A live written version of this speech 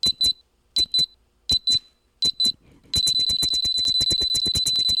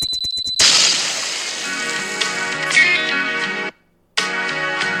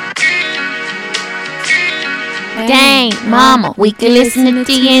ain't mama. We can listen to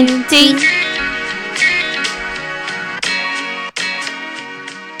TNT.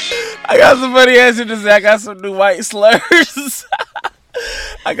 I got some funny answers to say. I got some new white slurs.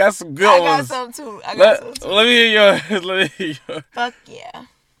 I got some good ones. I got some too. Let me hear yours. Fuck yeah.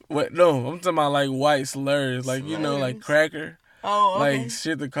 What? No, I'm talking about like white slurs. Like, you know, like cracker. Oh, okay. Like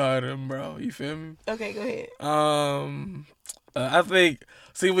shit to call them, bro. You feel me? Okay, go ahead. I think,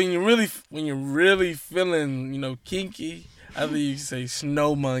 see, when you're really feeling, you know, kinky, I think you say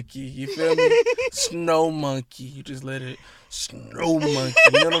snow monkey. You feel me? Snow monkey. You just let it snow monkey.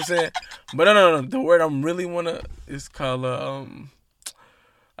 You know what I'm saying? But no. The word I'm really wanna is called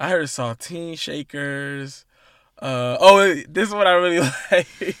I heard saltine shakers. This is what I really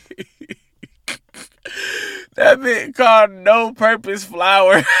like. That bit called no purpose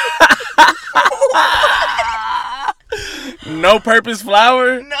flower. No purpose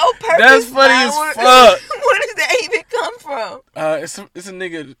flower? No purpose. That's funny as fuck. Where does that even come from? It's a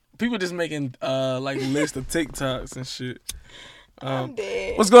nigga. People just making like list of TikToks and shit. I'm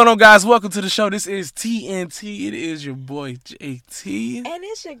dead. What's going on, guys? Welcome to the show. This is TNT. It is your boy JT. And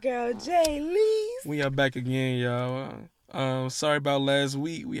it's your girl Jaylee. We are back again, y'all. Sorry about last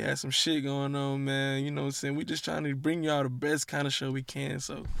week. We had some shit going on, man. You know what I'm saying? We just trying to bring y'all the best kind of show we can.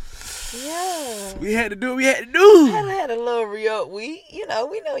 So yeah, we had to do what we had to do. I had a little re-up week. You know,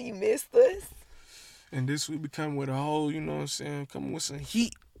 we know you missed us. And this week we come with a whole, you know what I'm saying? Coming with some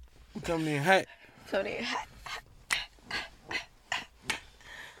heat. We coming in hot.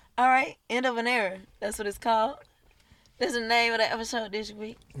 All right, end of an era. That's what it's called. That's the name of the episode this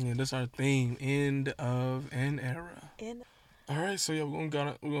week. Yeah, that's our theme. End of an era. All right, so yeah, we're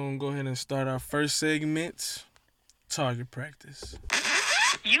gonna go ahead and start our first segment, target practice.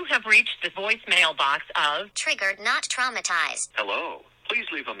 You have reached the voicemail box of Triggered Not Traumatized. Hello. Please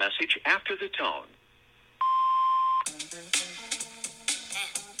leave a message after the tone.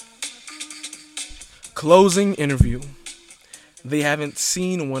 Closing interview. They haven't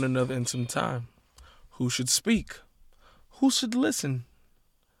seen one another in some time. Who should speak? Who should listen?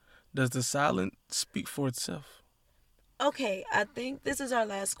 Does the silence speak for itself? Okay, I think this is our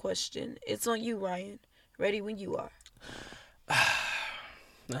last question. It's on you, Ryan. Ready when you are.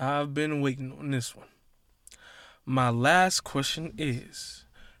 I've been waiting on this one. My last question is,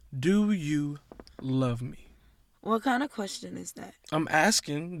 do you love me? What kind of question is that? I'm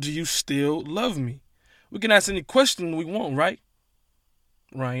asking, do you still love me? We can ask any question we want, right?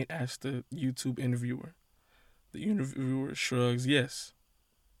 Ryan asked the YouTube interviewer. The interviewer shrugs yes.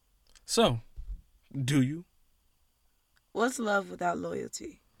 So, do you? What's love without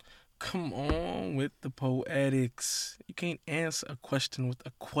loyalty? Come on with the poetics. You can't answer a question with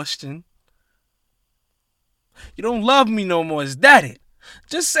a question. You don't love me no more. Is that it?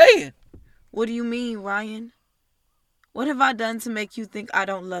 Just say it. What do you mean, Ryan? What have I done to make you think I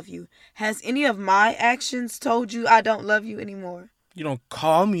don't love you? Has any of my actions told you I don't love you anymore? You don't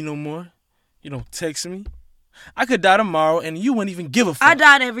call me no more. You don't text me. I could die tomorrow and you wouldn't even give a fuck. I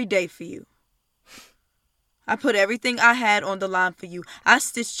died every day for you. I put everything I had on the line for you. I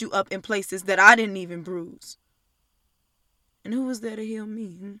stitched you up in places that I didn't even bruise. And who was there to heal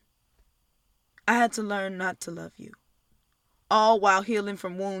me? I had to learn not to love you. All while healing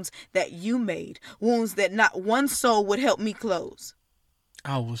from wounds that you made. Wounds that not one soul would help me close.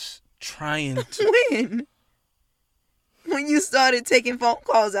 I was trying to. When? When you started taking phone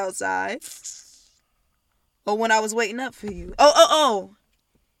calls outside. Or when I was waiting up for you. Oh.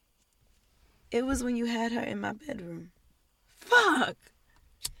 It was when you had her in my bedroom. Fuck.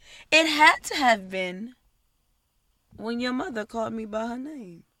 It had to have been when your mother called me by her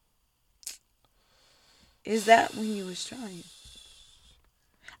name. Is that when you was trying?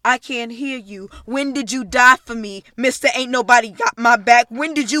 I can't hear you. When did you die for me? Mr. Ain't Nobody Got My Back.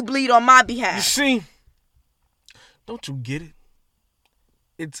 When did you bleed on my behalf? You see, don't you get it?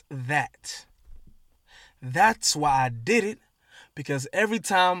 It's that. That's why I did it. Because every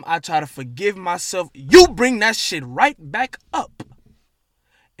time I try to forgive myself, you bring that shit right back up.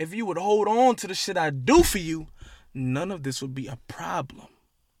 If you would hold on to the shit I do for you, none of this would be a problem.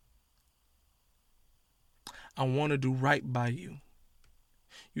 I want to do right by you.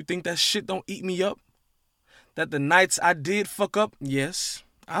 You think that shit don't eat me up? That the nights I did fuck up? Yes,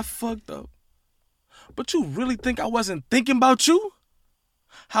 I fucked up. But you really think I wasn't thinking about you?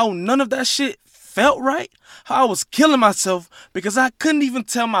 How none of that shit felt right? How I was killing myself because I couldn't even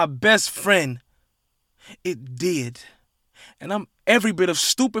tell my best friend. It did. And I'm every bit of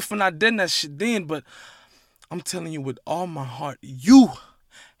stupid for not doing that shit then, but I'm telling you with all my heart, you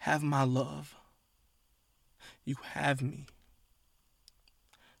have my love. You have me.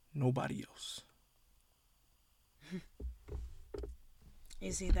 Nobody else.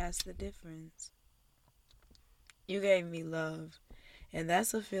 You see, that's the difference. You gave me love, and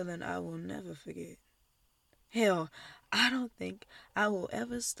that's a feeling I will never forget. Hell, I don't think I will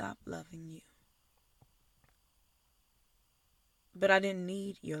ever stop loving you. But I didn't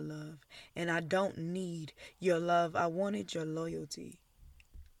need your love, and I don't need your love. I wanted your loyalty,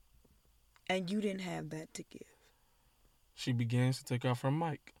 and you didn't have that to give. She begins to take off her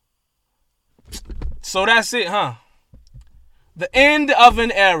mic. So that's it, huh? The end of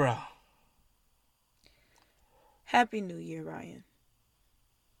an era. Happy New Year, Ryan.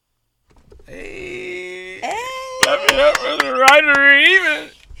 Hey. Hey. The writer even.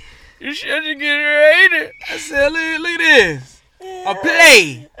 You should get rated. I said, look at this. A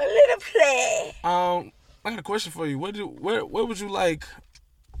play. A little play. I got a question for you. What would you like?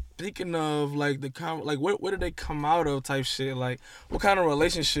 Thinking of like where did they come out of type shit? Like what kind of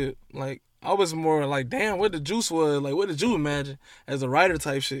relationship? Like I was more like, damn, what the Juice was like. What did you imagine as a writer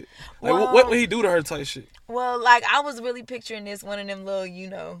type shit? Like what would he do to her type shit? Well, like I was really picturing this one of them little,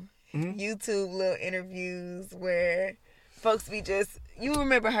 YouTube little interviews where folks be just. You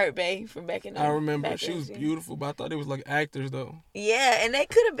remember Hurt Bae from back in the I remember. She was beautiful, but I thought it was like actors though. Yeah, and they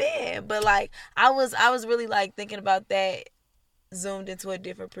could have been, but like I was really like thinking about that. Zoomed into a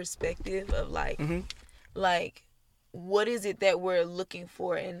different perspective of like what is it that we're looking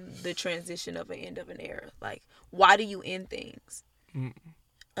for in the transition of an end of an era? Like, why do you end things?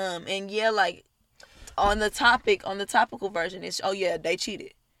 And yeah, like on the topical version, it's they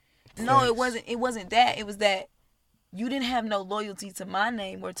cheated. Thanks. No, it wasn't that. It was that you didn't have no loyalty to my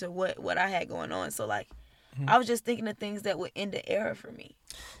name or to what I had going on. So like I was just thinking of things that would end the era for me.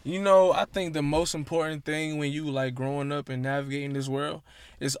 I think the most important thing when you like growing up and navigating this world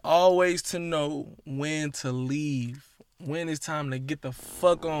is always to know when to leave, when it's time to get the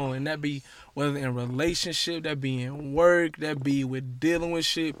fuck on, and that be whether in relationship, that be in work, that be with dealing with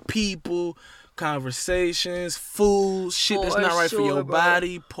shit, people, conversations, food, shit that's not right for your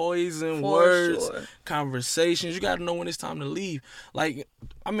body, poison, words, conversations. You gotta know when it's time to leave. Like,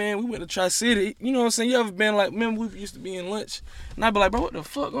 I mean, we went to Tri-City. You know what I'm saying? You ever been like, remember we used to be in lunch, and I'd be like, bro, what the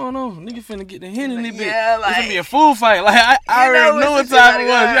fuck going on? Nigga finna get the hen in this bitch. Yeah, like, it's gonna be a food fight. Like, I already know what time it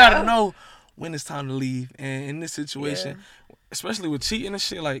was. You gotta know when it's time to leave. And in this situation, especially with cheating and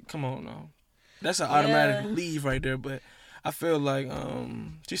shit, like, come on now. That's an automatic leave right there. But I feel like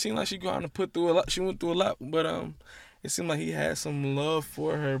she seemed like she going to put through a lot. She went through a lot, but it seemed like he had some love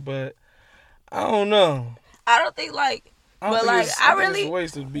for her. But I don't know. I don't think like. But like I really,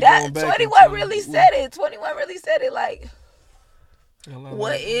 that 21 really said it. 21 really said it. Like,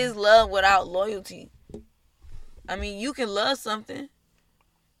 what is love without loyalty? I mean, you can love something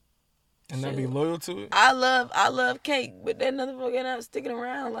and not be loyal to it. I love cake, but that motherfucker not sticking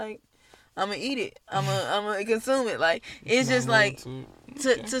around. Like, I'ma eat it. I'ma consume it. Like, it's just like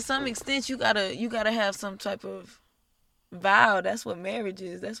to some extent you gotta have some type of vow. That's what marriage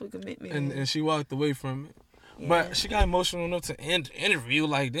is. That's what commitment is. And she walked away from it. Yeah. But she got emotional enough to end the interview.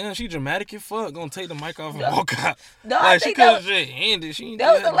 Like, damn, she dramatic as fuck. Gonna take the mic off and walk out. No, like, she could have just ended.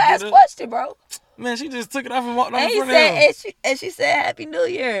 That was the last question, bro. Man, she just took it off and walked off in front of him. And she said, Happy New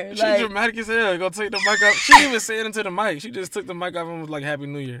Year. She dramatic as hell. Gonna take the mic off. She didn't even say it into the mic. She just took the mic off and was like, Happy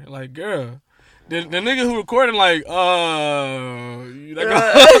New Year. Like, girl. The nigga who recorded, like,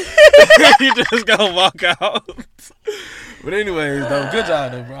 you just gonna walk out. But anyways, though, good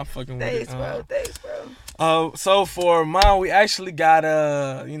job, though, bro. I'm fucking with it. Thanks, bro. So for mine, we actually got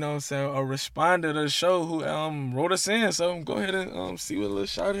a responder to the show who wrote us in. So go ahead and see what little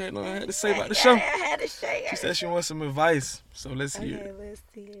shawty had to say about the show. I had to say. She said she wants some advice. So let's hear it.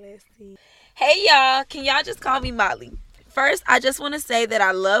 Let's see. Hey y'all, can y'all just call me Molly? First, I just want to say that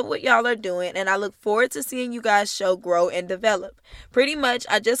I love what y'all are doing, and I look forward to seeing you guys' show grow and develop. Pretty much,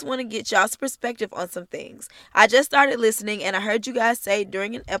 I just want to get y'all's perspective on some things. I just started listening, and I heard you guys say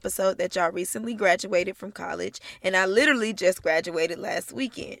during an episode that y'all recently graduated from college, and I literally just graduated last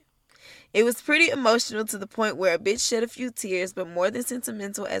weekend. It was pretty emotional to the point where a bitch shed a few tears, but more than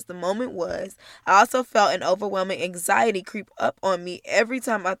sentimental as the moment was, I also felt an overwhelming anxiety creep up on me every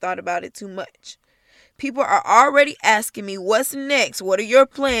time I thought about it too much. People are already asking me, what's next? What are your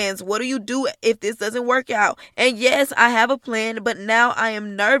plans? What do you do if this doesn't work out? And yes, I have a plan, but now I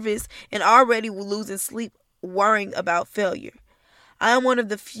am nervous and already losing sleep worrying about failure. I am one of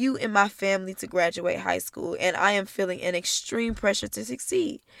the few in my family to graduate high school, and I am feeling an extreme pressure to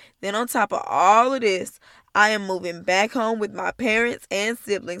succeed. Then on top of all of this, I am moving back home with my parents and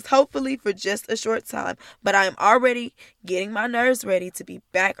siblings, hopefully for just a short time, but I am already getting my nerves ready to be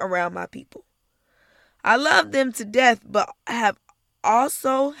back around my people. I love them to death, but have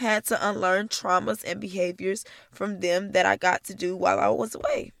also had to unlearn traumas and behaviors from them that I got to do while I was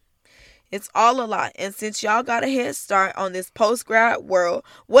away. It's all a lot. And since y'all got a head start on this post-grad world,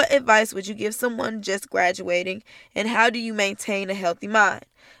 what advice would you give someone just graduating? And how do you maintain a healthy mind?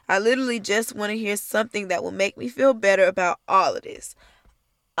 I literally just want to hear something that will make me feel better about all of this.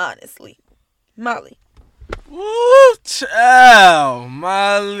 Honestly. Molly. Woo, child,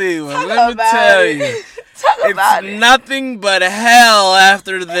 Molly. Well, let me tell you. It's nothing but hell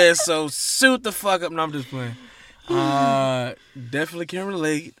after this, so suit the fuck up. No, I'm just playing. Definitely can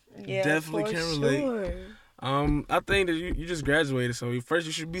relate. Yeah, Definitely can relate. Sure. I think that you just graduated, so first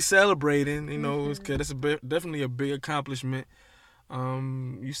you should be celebrating. You know, because that's definitely a big accomplishment.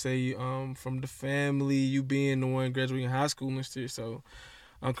 You say from the family, you being the one graduating high school next year, so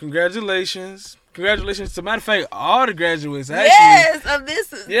congratulations. Congratulations to, matter of fact, all the graduates. Actually, yes, of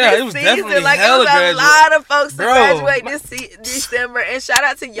this it was season. definitely Like, hella it was a lot of folks to graduate this December. And shout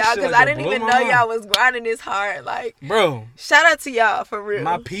out to y'all, because I didn't even know y'all was grinding this hard. Like, bro, shout out to y'all, for real.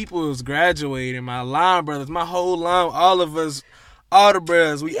 My people was graduating, my line brothers, my whole line, all of us, all the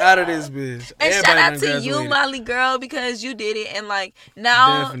brothers, we out of this bitch. And everybody shout out to graduated. you, Molly girl, because you did it. And like,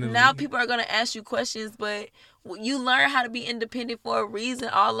 now people are going to ask you questions, but you learn how to be independent for a reason.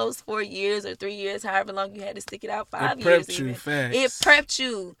 All those 4 years or 3 years, however long you had to stick it out, 5 years prepped even. You, facts. It prepped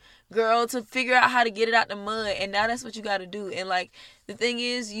you, girl, to figure out how to get it out the mud. And now that's what you got to do. And like, the thing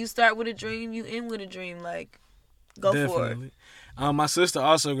is, you start with a dream, you end with a dream. Like, go for it. My sister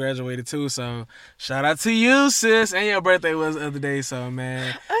also graduated too, so shout out to you, sis. And your birthday was the other day, so man.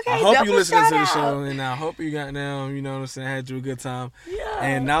 Okay, I hope you listening to the out. show, and I hope you got down. You know what I'm saying? Had you a good time. Yeah.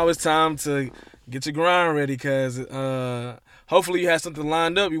 And now it's time to get your grind ready, cause hopefully you had something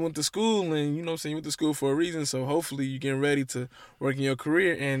lined up. You went to school, and you know what I'm saying, you went to school for a reason. So hopefully you getting ready to work in your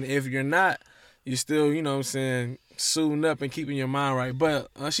career. And if you're not, you still, you know what I'm saying, suiting up and keeping your mind right. But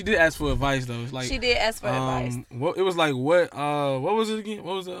she did ask for advice though. Like, she did ask for advice. It was like what was it again?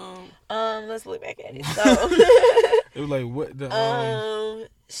 What was it? Let's look back at it. So it was like what the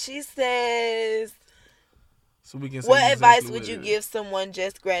she says, so we can say what exactly advice would you give someone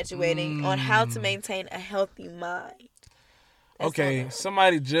just graduating on how to maintain a healthy mind? Okay,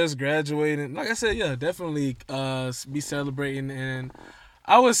 somebody just graduated. Like I said, yeah, definitely be celebrating. And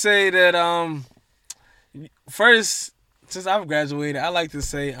I would say that first, since I've graduated, I like to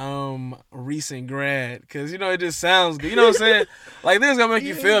say recent grad, because you know it just sounds good. You know what I'm saying? Like, this is gonna make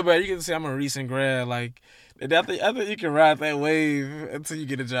you feel better. You can say I'm a recent grad. Like, I think you can ride that wave until you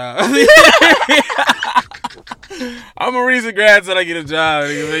get a job. I'm a recent grad till I get a job.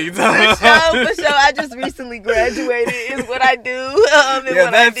 For sure. I just recently graduated is what I do.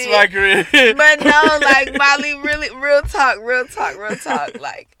 That's my career. But no, like, Molly, really, real talk.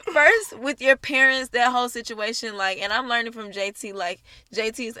 Like, first, with your parents, that whole situation, like, and I'm learning from JT, like,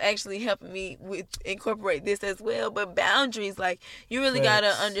 JT is actually helping me incorporate this as well. But boundaries, like, you really got to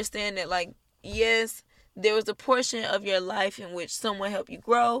understand that, like, yes, there was a portion of your life in which someone helped you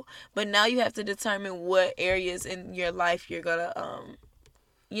grow, but now you have to determine what areas in your life you're gonna,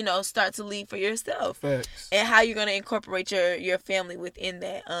 start to lead for yourself. Facts. And how you're gonna incorporate your family within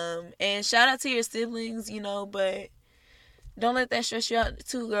that. And shout out to your siblings, but don't let that stress you out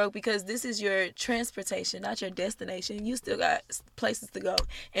too, girl, because this is your transportation, not your destination. You still got places to go,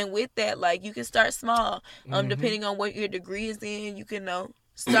 and with that, like, you can start small. Depending on what your degree is in, you can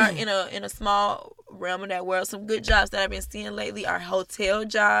start in a small realm of that world. Some good jobs that I've been seeing lately are hotel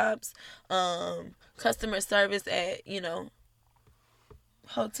jobs, customer service at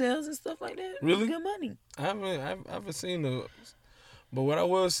hotels and stuff like that. Really? Good money. I haven't seen those. But what I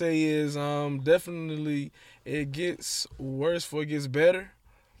will say is definitely it gets worse before it gets better.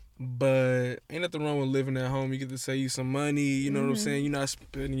 But ain't nothing wrong with living at home. You get to save you some money. You know what I'm saying? You're not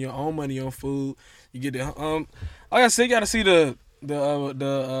spending your own money on food. You get like I said, you got to see the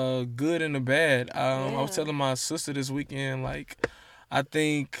good and the bad. I was telling my sister this weekend, like, I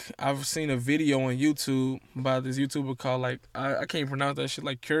think I've seen a video on YouTube about this YouTuber called, like, I can't pronounce that shit,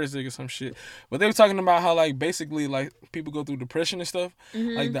 like Kurzig or some shit. But they were talking about how, like, basically, like, people go through depression and stuff.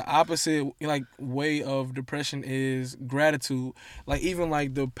 Like, the opposite, like, way of depression is gratitude. Like, even,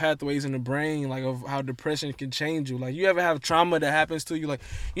 like, the pathways in the brain, like, of how depression can change you. Like, you ever have trauma that happens to you? Like,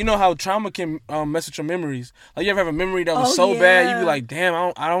 you know how trauma can mess with your memories. Like, you ever have a memory that was so bad, you be like,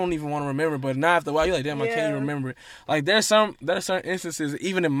 damn, I don't even want to remember. But now after a while, you're like, damn, I can't even remember it. Like, there are certain instances,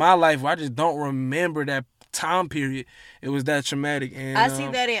 even in my life, where I just don't remember that time period. It was that traumatic. And I see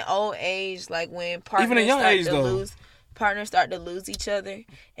that in old age, like when partners even in young age, partners start to lose each other,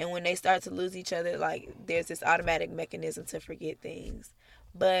 and when they start to lose each other, like, there's this automatic mechanism to forget things.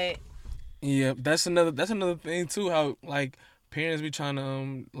 But yeah, that's another thing too. How, like, parents be trying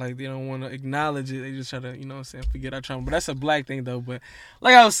to like they don't want to acknowledge it. They just try to, you know what I'm saying, forget our trauma. But that's a black thing though. But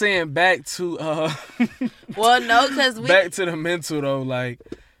like I was saying, back to Well, no, because back to the mental though. Like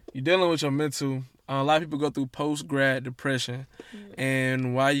you're dealing with your mental. A lot of people go through post-grad depression,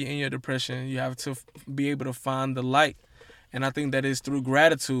 and while you're in your depression, you have to be able to find the light. And I think that is through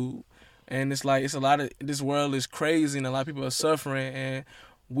gratitude. And it's like, it's a lot of, this world is crazy and a lot of people are suffering, and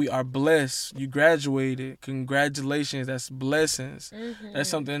we are blessed. You graduated. Congratulations. That's blessings. Mm-hmm. That's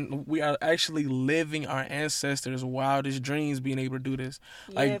something, we are actually living our ancestors' wildest dreams being able to do this.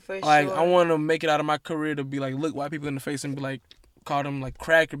 Like, for like sure. I want to make it out of my career to be like, look white people in the face and be like, call them like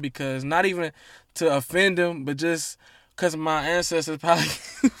cracker, because not even to offend them, but just because my ancestors probably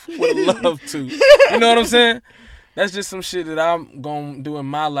would love to. You know what I'm saying? That's just some shit that I'm going to do in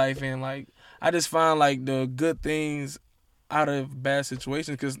my life. And like, I just find like the good things out of bad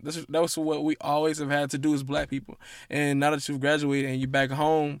situations, because that was what we always have had to do as black people. And now that you've graduated and you're back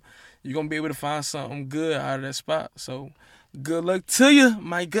home, you're going to be able to find something good out of that spot. So good luck to you,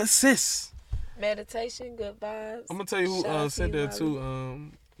 my good sis. meditation, good vibes. I'm gonna tell you Shout who out to said you, that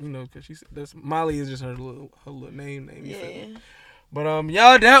too. You know, cause she said that's Molly is just her little name. You feel me? Yeah. But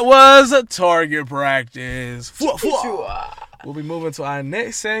y'all, that was a target practice. We'll be moving to our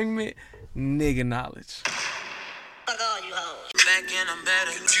next segment, nigga knowledge. Back in, I'm better.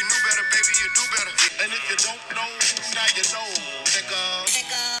 If you knew better, baby, you do better. And if you don't know, now you know.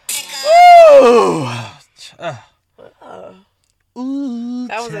 Ooh,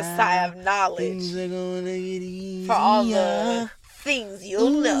 That was a sigh of knowledge for all the things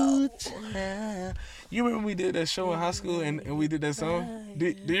you'll know. You remember we did that show in high school and we did that song? Do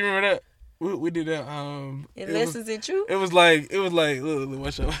you remember that? We did that. Lessons in truth. It was like look,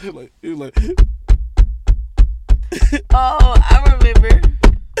 watch out. It was like. Oh, I remember.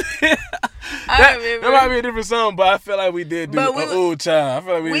 That might be a different song, but I feel like we did do Ooh Child. I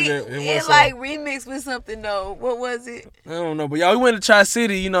feel like we did that in one It song. like remixed with something though. What was it? I don't know, but y'all, we went to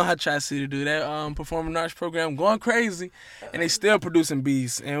Tri-City. You know how Tri-City do that performing arts program, going crazy, and they still producing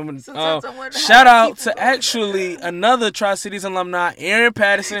beats. And Sometimes I wonder how shout out people to go actually another Tri-Cities alumni, Aaron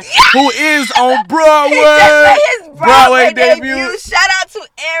Patterson, who is on Broadway. His Broadway debut. Shout out to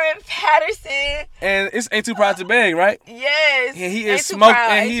Aaron Patterson. And it's Ain't Too Proud to Beg, right? Yes. And he Ain't is Too smoking.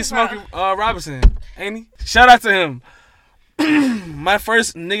 Proud, And Ain't he Too is Proud. smoking Robinson, ain't he? Shout out to him. My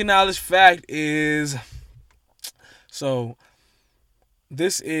first nigga knowledge fact is, so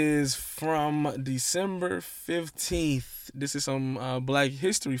this is from December 15th. This is some Black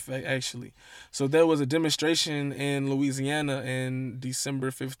History fact, actually. So there was a demonstration in Louisiana in December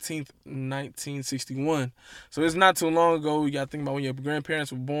 15th, 1961. So it's not too long ago. You got to think about when your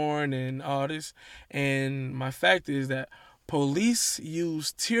grandparents were born and all this. And my fact is that police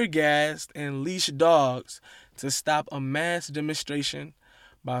used tear gas and leash dogs to stop a mass demonstration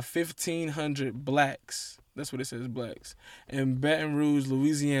by 1,500 blacks. That's what it says, blacks, in Baton Rouge,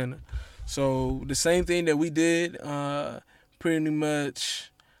 Louisiana. So the same thing that we did pretty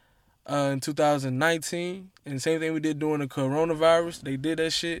much in 2019, and the same thing we did during the coronavirus. They did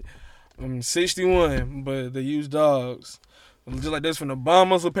that shit in 61, but they used dogs. Just like this, from the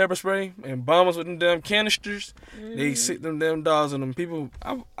bombers with pepper spray and bombers with them damn canisters, they sit them damn dogs on them. People,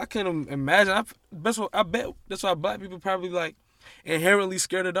 I can't imagine. I bet that's why black people probably like inherently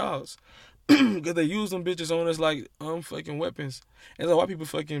scared of dogs. Because they use them bitches on us like fucking weapons. And so white people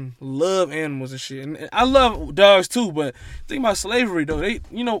fucking love animals and shit. And I love dogs too, but think about slavery though. They,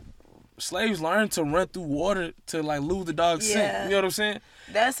 you know, slaves learned to run through water to like lose the dog's scent. You know what I'm saying?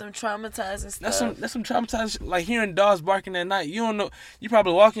 That's some traumatizing stuff. That's some traumatizing, like hearing dogs barking at night. You don't know, you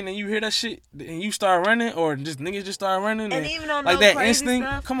probably walking and you hear that shit and you start running, or just niggas just start running. And even on like no that crazy instinct.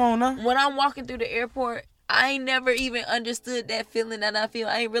 stuff, Come on now. when I'm walking through the airport, I ain't never even understood that feeling that I feel.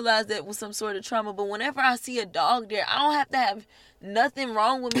 I ain't realized that was some sort of trauma. But whenever I see a dog there, I don't have to have nothing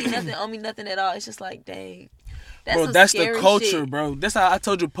wrong with me, nothing on me, nothing at all. It's just like, dang. That's the culture, shit. bro. That's how I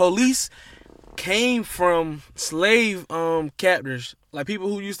told you. Police came from slave captors, like people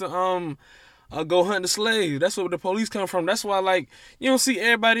who used to go hunt the slaves. That's where the police come from. That's why, like, you don't see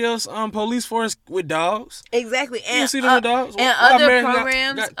everybody else police force with dogs. Exactly. And You don't see them with dogs. and Why other America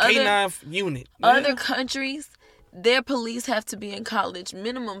programs, got K9 unit. other countries, their police have to be in college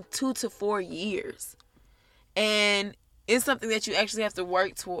minimum 2 to 4 years, and it's something that you actually have to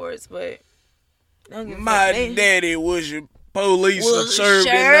work towards. But don't give a My fuck. They daddy was your police was sheriff,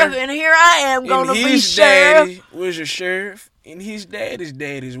 sheriff, and here I am gonna and be his sheriff. daddy was a sheriff, and his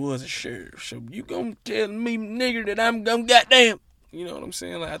daddy's was a sheriff. So you gonna tell me, nigger, that I'm gonna goddamn? You know what I'm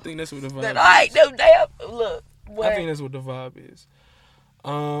saying? Like, I think that's what the vibe That is. I ain't no damn look. I think that's what the vibe is.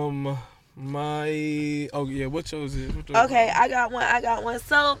 What yours is? Okay, I got one.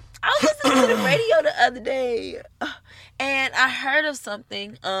 So I was listening to the radio the other day, and I heard of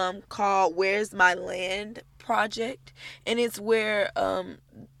something called "Where's My Land" project, and it's where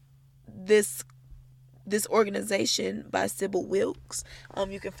this organization by Sybil Wilkes.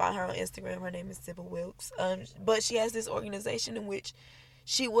 You can find her on Instagram. Her name is Sybil Wilkes. But she has this organization in which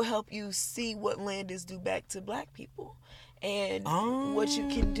she will help you see what land is due back to Black people. And what you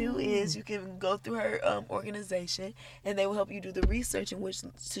can do is you can go through her organization, and they will help you do the research in which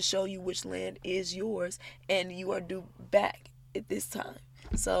to show you which land is yours and you are due back at this time.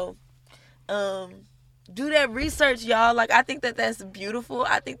 So, do that research, y'all. Like, I think that that's beautiful.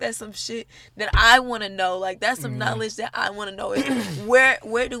 I think that's some shit that I want to know. Like, that's some knowledge that I want to know.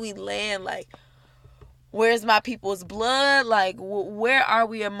 Where do we land? Like, where's my people's blood? Like, where are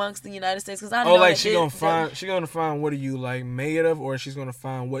we amongst the United States? Because I know like she gonna find what are you like made of, or she's gonna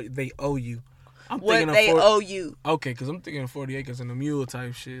find what they owe you. Owe you. Okay, because I'm thinking 40 acres and a mule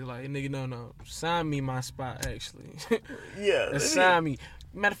type shit. Like, nigga, no, sign me my spot actually. Yeah, sign me.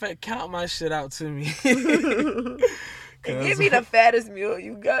 Matter of fact, count my shit out to me. Give me the fattest mule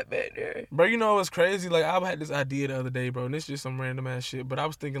you got back there. Bro, you know what's crazy? Like, I had this idea the other day, bro, and it's just some random ass shit. But I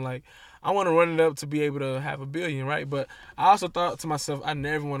was thinking, like, I want to run it up to be able to have $1 billion, right? But I also thought to myself, I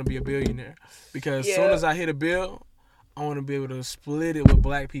never want to be a billionaire. Because as soon as I hit a bill, I want to be able to split it with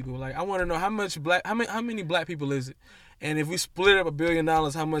Black people. Like, I want to know how many Black people is it? And if we split up $1 billion,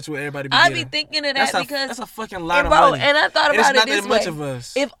 how much would everybody be getting? I be thinking of that because that's a fucking lot of money. And I thought about it this way. Much of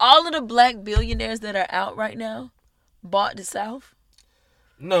us. If all of the Black billionaires that are out right now bought the South,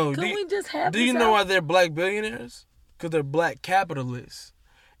 no, we just have? Do you know why they're Black billionaires? Because they're Black capitalists,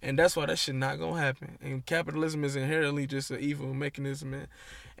 and that's why that shit not gonna happen. And capitalism is inherently just an evil mechanism,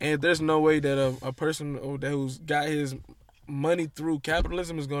 and there's no way that a person who's got his money through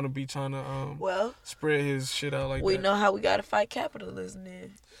capitalism is gonna be trying to spread his shit out like that. We know how we gotta fight capitalism.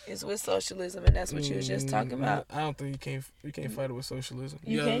 Then it's with socialism, and that's what you was just talking about. I don't think you can't fight it with socialism.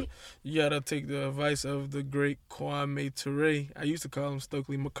 You gotta take the advice of the great Kwame Ture. I used to call him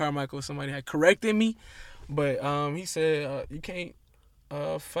Stokely Carmichael. Somebody had corrected me, but he said you can't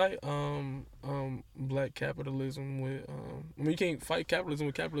fight Black capitalism with you can't fight capitalism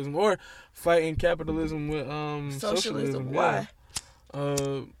with capitalism, or fighting capitalism with socialism. Why?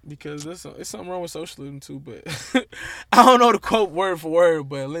 Because it's something wrong with socialism too, but I don't know the quote word for word,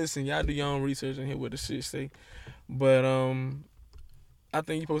 but listen, y'all do your own research and hear what the shit say. But I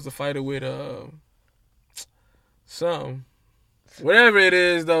think you're supposed to fight it with something. Whatever it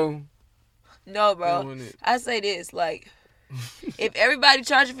is though. No, bro. I say this, like, if everybody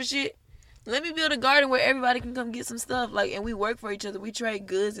charging for shit, let me build a garden where everybody can come get some stuff, like, and we work for each other. We trade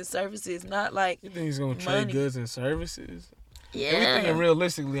goods and services, not like you think he's gonna trade goods and services? Yeah. If we thinking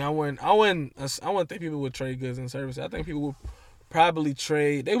realistically, I wouldn't think people would trade goods and services. I think people would probably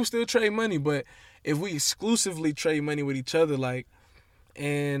trade. They would still trade money, but if we exclusively trade money with each other, like,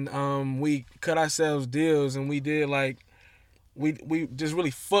 and we cut ourselves deals and we did like. We just really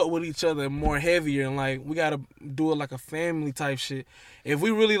fuck with each other more heavier, and like we gotta do it like a family type shit. If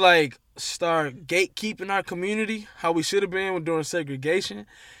we really like start gatekeeping our community how we should have been during segregation,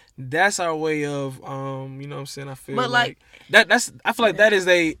 that's our way of you know what I'm saying. I feel like I feel like that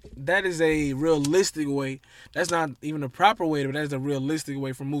is a realistic way. That's not even a proper way, but that's a realistic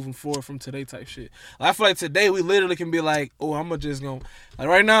way for moving forward from today type shit. Like, I feel like today we literally can be like, oh, I'm just gonna like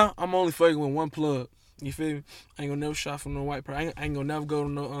right now I'm only fucking with one plug. You feel me? I ain't gonna never shop from no white person. I ain't gonna never go to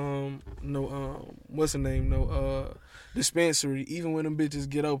no what's the name? No dispensary. Even when them bitches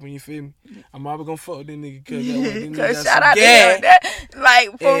get open, you feel me? I'm always gonna fuck with them nigga cause shout out to him. Like,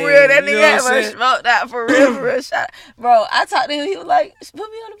 for real, that nigga ever smoked out for real. Shout out. Bro, I talked to him, he was like, put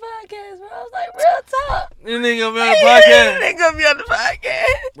me on the podcast, bro. I was like, real talk. This nigga gonna be on the podcast. This nigga gonna be on the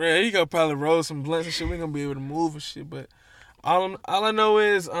podcast. Bro, he gonna probably roll some blunts and shit. We gonna be able to move and shit, but all I know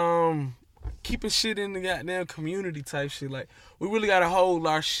is keeping shit in the goddamn community type shit. Like, we really gotta hold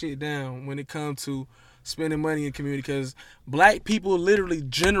our shit down when it comes to spending money in community, because Black people literally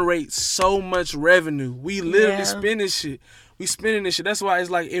generate so much revenue. We literally spend this shit. We spending this shit. That's why it's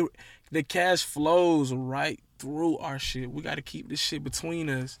like the cash flows right through our shit. We gotta keep this shit between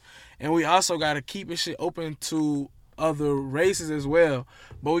us, and we also gotta keep this shit open to other races as well.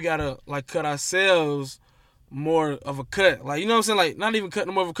 But we gotta like cut ourselves more of a cut. Like, you know what I'm saying? Like, not even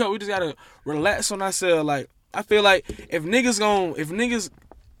cutting more of a cut. We just gotta relax on ourselves. Like, I feel like if niggas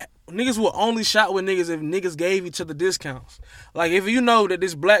will only shop with niggas if niggas gave each other discounts. Like, if you know that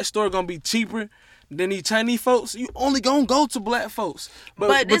this Black store gonna be cheaper then these Chinese folks, you only gonna go to black folks.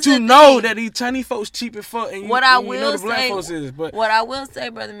 But this But you is the know thing. that these Chinese folks cheap as fuck, and you, What I and you know will the black say, folks is. But what I will say,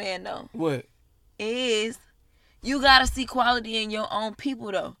 brother man, though, what? is you gotta see quality in your own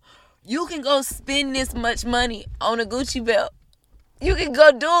people, though. You can go spend this much money on a Gucci belt. You can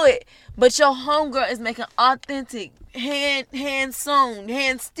go do it, but your homegirl is making authentic, hand sewn,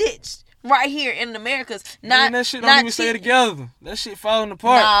 hand stitched right here in Americas. Man, that shit don't even stay together. That shit falling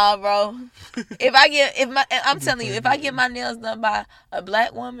apart. Nah, bro. I'm telling you, if I get my nails done by a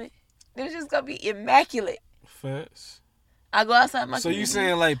black woman, they're just gonna be immaculate. Facts. I go outside my. So you community.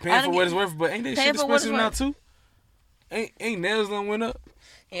 saying like paying for what it's worth, but ain't they shit Paying for what it's expensive now worth. too? Ain't nails done went up?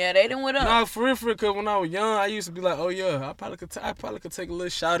 Yeah, they done went up. Nah, for real, cause when I was young, I used to be like, oh yeah, I probably could take a little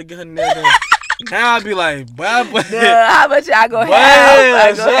shot to get her nail done. Now I be like, boy, How much y'all go Boy, have? I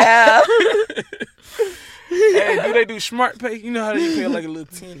go son. have. Hey, do they do smart pay? You know how they pay like a little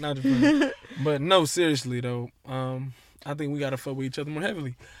 10? Not just funny. But no, seriously though, I think we gotta fuck with each other more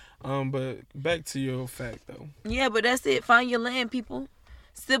heavily. But back to your fact though. Yeah, but that's it. Find your land, people.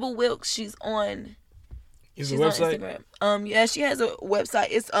 Sybil Wilkes, she's on. Is She's a on website? Instagram. Yeah, she has a website.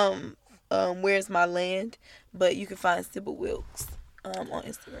 It's Where's My Land, but you can find Sybil Wilkes on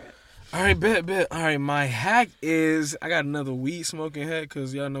Instagram. All right, bet. All right, my hack is I got another weed smoking hack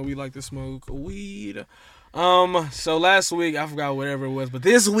because y'all know we like to smoke weed. So last week I forgot whatever it was, but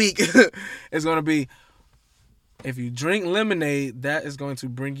this week it's gonna be if you drink lemonade, that is going to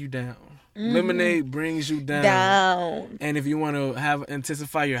bring you down. Lemonade brings you down. And if you want to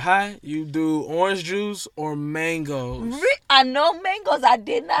intensify your high, you do orange juice or mangoes. I know mangoes. I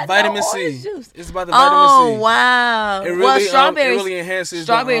did not Vitamin know C. orange juice. It's about the vitamin C. Oh, wow. It really, well, it strawberries, really enhances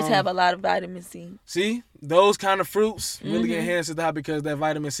strawberries the, have a lot of vitamin C. See, those kind of fruits really enhances the high because that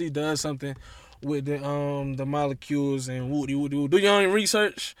vitamin C does something with the molecules and woody. Do your own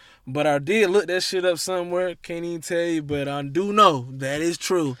research, but I did look that shit up somewhere. Can't even tell you, but I do know that is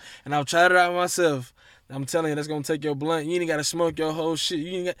true, and I've tried it out myself. I'm telling you, that's gonna take your blunt. You ain't gotta smoke your whole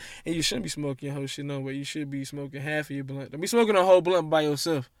shit. And you shouldn't be smoking your whole shit no way. You should be smoking half of your blunt. Don't be smoking a whole blunt by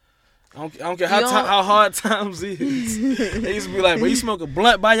yourself. I don't care how hard times is. They used to be like, but you smoke a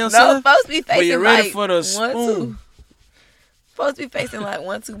blunt by No, yourself? supposed to be But facing you're ready like for the 1, spoon. 2. Supposed to be facing like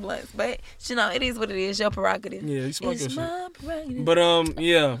 1, 2 blunts, but you know it is what it is. Your prerogative. Yeah, you smoke It's your shit. my prerogative. But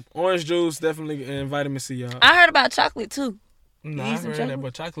yeah, orange juice definitely and vitamin C, y'all. I heard about chocolate too. Nah, You I eat some heard that, chocolate?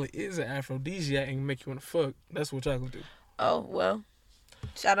 but chocolate is an aphrodisiac and make you wanna fuck. That's what chocolate do. Oh well,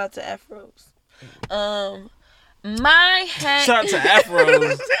 shout out to Afros. My hack. Shout out to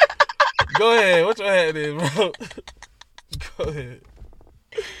Afros. Go ahead. What your hat is, bro? Go ahead.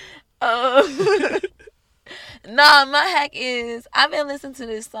 Nah, my hack is I've been listening to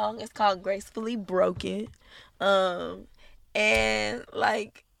this song. It's called Gracefully Broken. And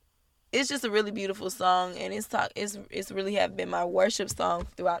like it's just a really beautiful song, and it's really have been my worship song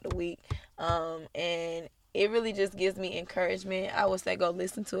throughout the week. And it really just gives me encouragement. I would say go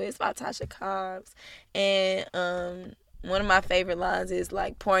listen to it. It's by Tasha Cobbs. And one of my favorite lines is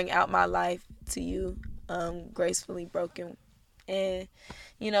like pouring out my life to you, gracefully broken. And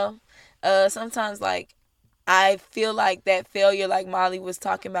you know, sometimes like I feel like that failure, like Molly was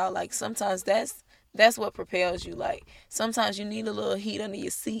talking about, like sometimes that's what propels you. Like sometimes you need a little heat under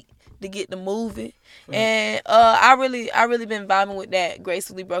your seat to get to moving. And I really been vibing with that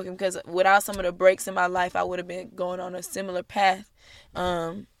Gracefully Broken, because without some of the breaks in my life, I would have been going on a similar path.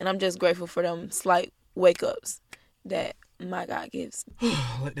 And I'm just grateful for them slight wake ups that my God gives.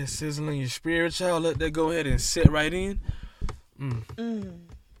 Let that sizzle in your spirit, y'all. Let that go ahead and sit right in.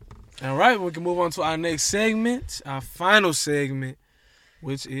 All right, we can move on to our next segment, our final segment,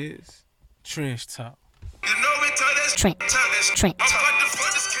 which is Trench Talk. You know we turn that Trench I'm Talk. about to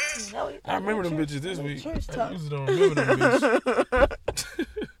fuck this cash. I remember them bitches this week. Trench I Talk. usually don't remember them bitches.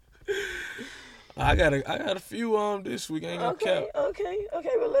 I got a few this week. I ain't gonna cap. Okay.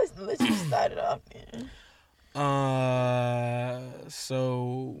 Well, let's just start it off then.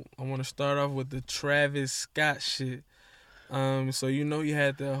 So I want to start off with the Travis Scott shit. So you know he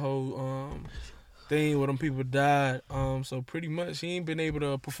had that whole thing where them people died. So pretty much he ain't been able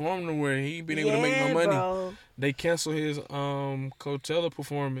to perform nowhere. He ain't been able to make no money. Bro. They canceled his Coachella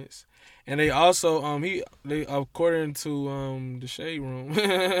performance, and they also they according to the Shade Room,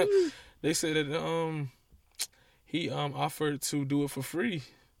 they said that he offered to do it for free.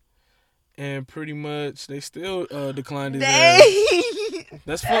 And pretty much they still declined his ass.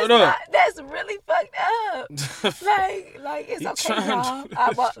 That's fucked up. That's really fucked up. like it's He okay, trying y'all. to-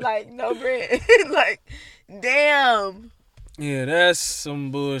 I bought like no bread. Like, damn. Yeah, that's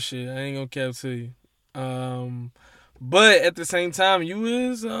some bullshit. I ain't gonna cap to you. But at the same time, you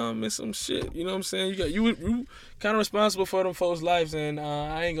is in some shit. You know what I'm saying? You kind of responsible for them folks' lives, and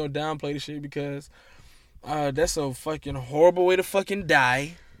I ain't gonna downplay the shit because that's a fucking horrible way to fucking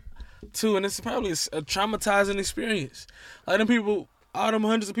die, too. And it's probably a traumatizing experience. Like them people, all them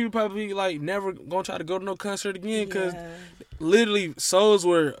hundreds of people probably like never gonna try to go to no concert again because literally souls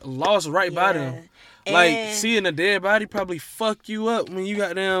were lost right by them. Like, seeing a dead body probably fuck you up when you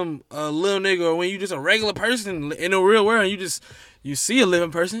got them a little nigga or when you just a regular person in the real world and you see a living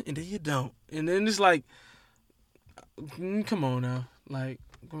person and then you don't. And then it's like, come on now. Like,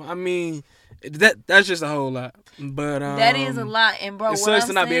 I mean, that's just a whole lot. But that is a lot. And bro, it sucks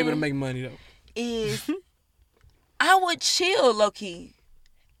to not be able to make money though. Is I would chill low key.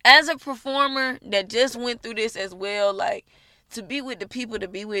 As a performer that just went through this as well, like to be with the people, to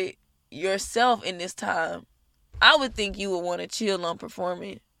be with yourself in this time, I would think you would want to chill on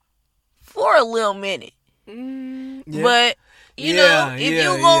performing for a little minute. But you know,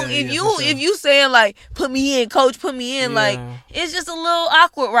 if you saying like put me in, coach, put me in, like it's just a little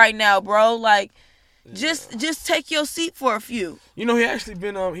awkward right now, bro. Like just take your seat for a few. You know, he actually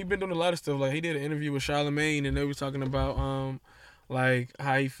been doing a lot of stuff. Like he did an interview with Charlamagne and they were talking about like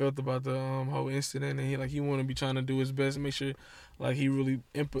how he felt about the whole incident, and he want to be trying to do his best to make sure like he really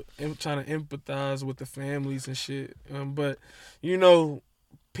trying to empathize with the families and shit. But you know,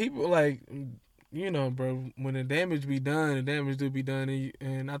 people like, you know, bro, when the damage be done, the damage do be done,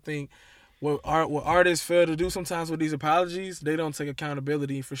 and I think what artists fail to do sometimes with these apologies, they don't take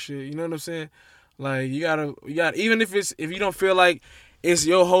accountability for shit. You know what I'm saying? Like you gotta even if you don't feel like it's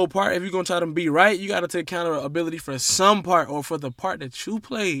your whole part, if you're gonna try to be right, you gotta take accountability for some part or for the part that you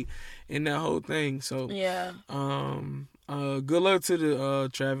played in that whole thing. So good luck to the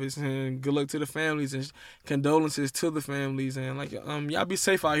Travis, and good luck to the families, and condolences to the families, and like y'all be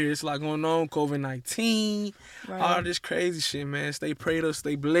safe out here. It's a lot going on, COVID-19, all this crazy shit, man. Stay prayed up,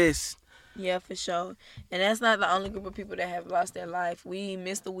 stay blessed. Yeah, for sure. And that's not the only group of people that have lost their life. We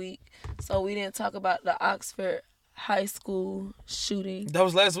missed a week, so we didn't talk about the Oxford High School shooting. That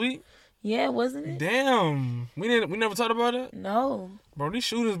was last week? Yeah, wasn't it? Damn. We never talked about it? No. Bro, these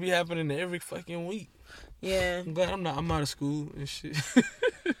shootings be happening every fucking week. Yeah. I'm glad I'm out of school and shit.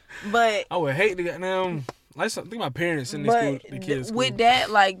 But I would hate to get them. I think my parents in the school, the kids' school. With that,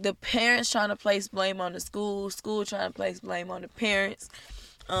 like the parents trying to place blame on the school trying to place blame on the parents,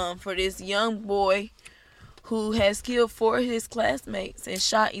 for this young boy who has killed 4 of his classmates and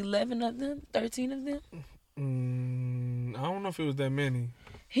shot 11 of them, 13 of them. I don't know if it was that many.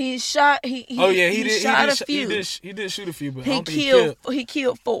 He shot. He shot a few. He did shoot a few, but he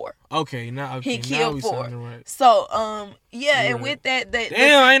killed 4. Okay, he killed 4. Right. So and with that, I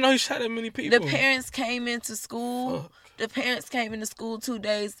didn't know he shot that many people. The parents came into school. Fuck. The parents came into school 2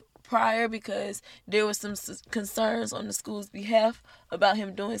 days prior because there was some concerns on the school's behalf about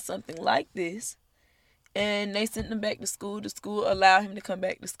him doing something like this, and they sent him back to school. The school allowed him to come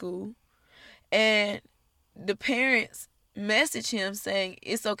back to school, and the parents messaged him saying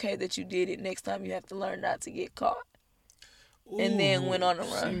it's okay that you did it. Next time you have to learn not to get caught. And then went on a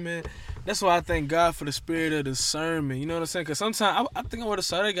run. See, man, that's why I thank God for the spirit of discernment. You know what I'm saying? Because sometimes I think I would have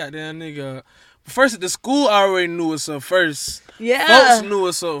saw that goddamn nigga. First, the school already knew us up first. Yeah. Folks knew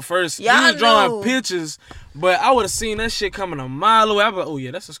us up first. Y'all he was drawing pictures, but I would have seen that shit coming a mile away. I'd be like, oh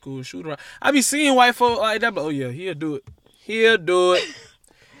yeah, that's a school shooter. I be seeing white folk like that, but oh yeah, he'll do it. He'll do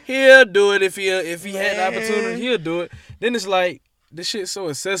it if he had the opportunity. He'll do it. Then it's like, this shit's so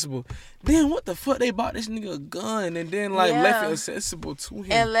accessible. Then what the fuck, they bought this nigga a gun and then left it accessible to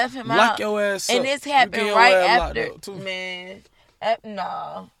him and left him Lock out. Your ass up. And this happened right after. Man,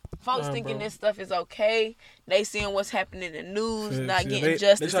 nah. Folks thinking this stuff is okay. They seeing what's happening in the news, not getting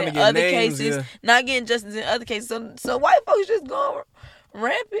justice in other cases. Not getting justice in other cases. So white folks just going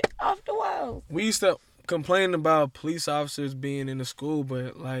rampant off the walls. We used to complain about police officers being in the school,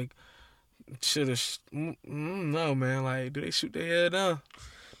 but like, no man, like, do they shoot their head down?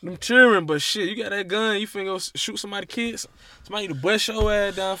 Them cheering, but shit, you got that gun, you finna go shoot somebody, kids, somebody to bust your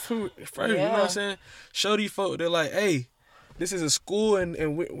ass down first. You know what I'm saying? Show these folk, they're like, hey, this is a school,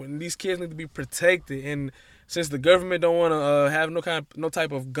 and when these kids need to be protected, and since the government don't want to have no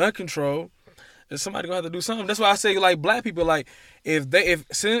type of gun control, somebody gonna have to do something. That's why I say, like, black people, like,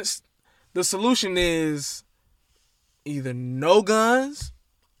 since the solution is either no guns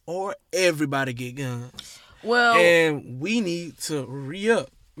or everybody get guns. Well, and we need to re-up.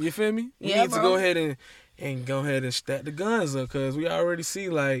 You feel me? We need to go ahead and stack the guns up, because we already see,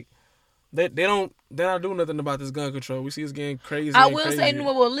 like, they're not doing nothing about this gun control. We see it's getting crazy. I will say,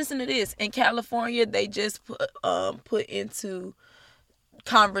 well, listen to this. In California, they just put into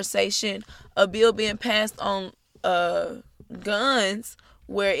conversation a bill being passed on guns,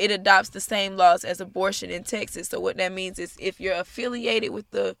 where it adopts the same laws as abortion in Texas. So what that means is if you're affiliated with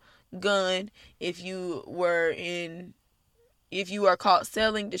the gun, if you are caught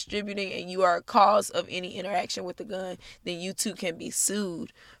selling, distributing, and you are a cause of any interaction with the gun, then you too can be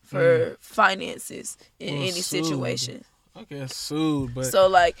sued for finances in any situation. I get sued, but so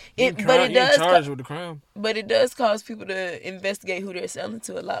like it does charged with the crime. But it does cause people to investigate who they're selling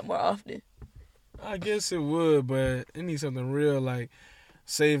to a lot more often. I guess it would, but it needs something real, like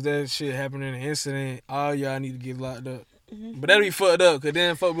say if that shit happened in an incident, all y'all need to get locked up. But that'd be fucked up, cause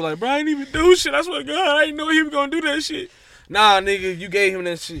then folk be like, bro, I didn't even do shit. I swear to God, I didn't know he was gonna do that shit. Nah, nigga, you gave him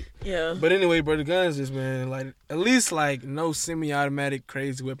that shit. Yeah. But anyway, bro, the guns is, man, like, at least, like, no semi-automatic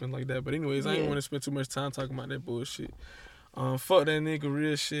crazy weapon like that. But anyways, I ain't want to spend too much time talking about that bullshit. Fuck that nigga,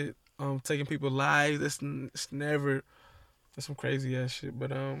 real shit. Taking people's lives, that's some crazy ass shit.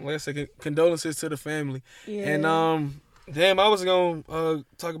 But like I said, condolences to the family. Yeah. And damn, I was gonna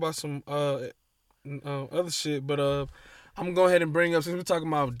talk about some other shit, but I'm gonna go ahead and bring up, since we're talking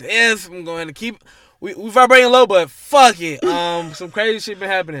about death, I'm going to keep. We vibrating low, but fuck it. Some crazy shit been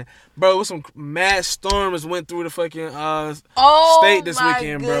happening, bro. Some mad storms went through the fucking state this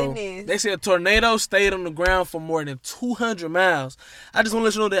weekend, bro. They said a tornado stayed on the ground for more than 200 miles. I just want to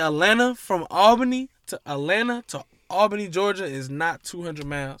let you know that Atlanta, from Albany to Albany, Georgia, is not 200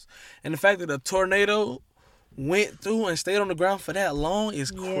 miles, and the fact that a tornado went through and stayed on the ground for that long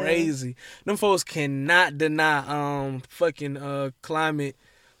is crazy. Them folks cannot deny fucking climate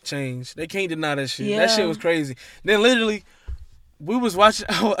change. They can't deny that shit. That shit was crazy. Then literally, we was watching.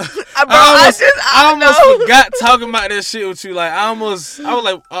 I almost forgot talking about that shit with you. Like I was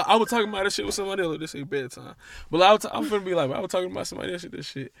talking about that shit with somebody else. This ain't bedtime. But I'm finna be like, I was talking about somebody else. This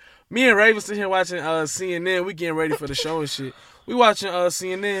shit. Me and Raven sitting here watching CNN. We getting ready for the show and shit. We watching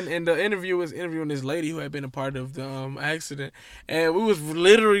CNN, and the interviewer was interviewing this lady who had been a part of the accident, and we was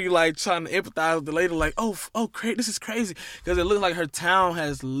literally like trying to empathize with the lady, like, oh, this is crazy, because it looked like her town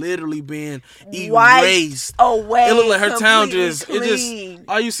has literally been erased away. It looked like her town clean.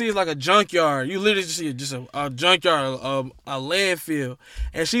 All you see is like a junkyard. You literally just see just a junkyard, a landfill,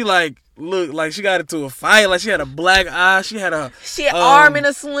 and she like looked like she got into a fight, like she had a black eye, she had an arm in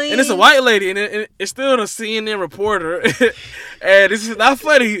a sling, and it's a white lady, and it's still a CNN reporter. And this is not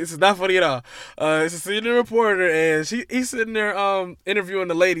funny. This is not funny at all. It's a CNN reporter, and he's sitting there interviewing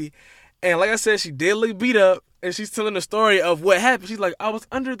the lady, and like I said, she did look beat up, and she's telling the story of what happened. She's like, I was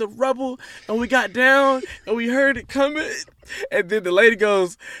under the rubble, and we got down, and we heard it coming, and then the lady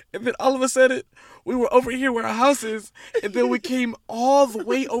goes, and then all of a sudden, we were over here where our house is, and then we came all the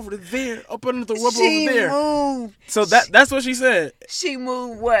way over there, up under the rubble over there. Moved. So that's what she said. She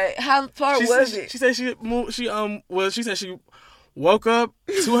moved what? How far was it? She said she moved. She said she woke up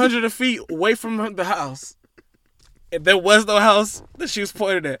 200 feet away from the house, and there was no house that she was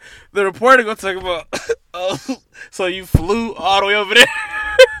pointed at. The reporter gonna talk about, so you flew all the way over there.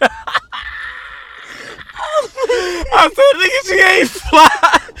 I said, nigga, she ain't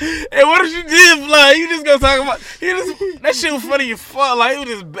fly. And what if she did fly? You just gonna talk about that shit was funny as fuck. Like, it was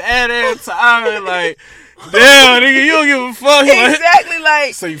just badass timing. Like, damn, nigga, you don't give a fuck. Exactly,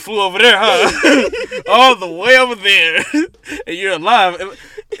 like. So you flew over there, huh? All the way over there, and you're alive. And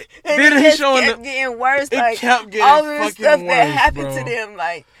then it just kept getting worse. Like, kept getting all of the stuff that happened to them,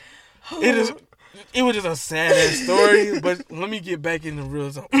 like. It was just a sad ass story. But let me get back in the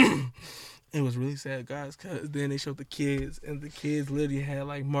real zone. It was really sad, guys, because then they showed the kids, and the kids literally had,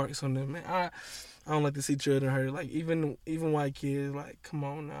 like, marks on them. Man, I don't like to see children hurt. Like, even white kids, like, come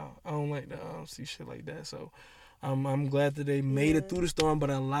on now. I don't like to see shit like that. So I'm glad that they made it through the storm, but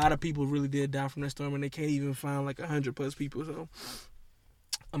a lot of people really did die from that storm, and they can't even find, like, 100+ people. So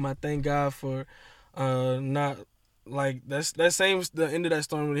I thank God for not... Like, the end of that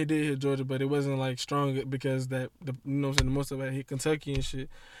storm when he did hit Georgia, but it wasn't, like, strong because that, the most of it hit Kentucky and shit.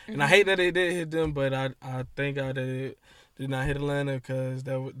 Mm-hmm. And I hate that it did hit them, but I thank God that it did not hit Atlanta, because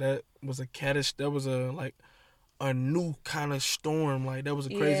that was a new kind of storm. Like, that was a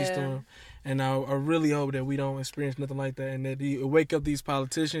crazy storm. And I really hope that we don't experience nothing like that, and that you wake up these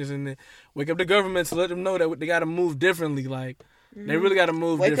politicians and wake up the government to let them know that they got to move differently. Like, they really got to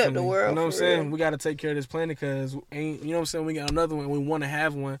move differently. Up the world, you know what I'm saying? Real. We got to take care of this planet, because, you know what I'm saying, we got another one. We want to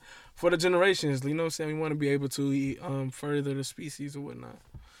have one for the generations. You know what I'm saying? We want to be able to further the species or whatnot.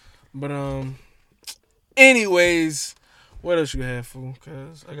 But, anyways, what else you have, fool?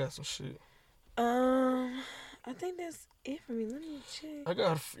 Because I got some shit. I think that's it for me. Let me check. I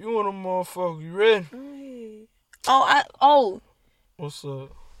got a few of them motherfuckers. You ready? What's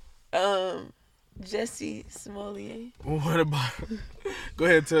up? Jesse Smollett. What about it? Go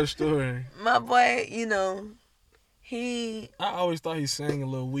ahead and tell the story. My boy, he. I always thought he sang a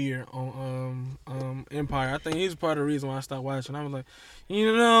little weird on Empire. I think he's part of the reason why I stopped watching. I was like,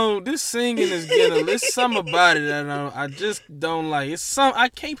 this singing is getting. There's something about it that I just don't like. I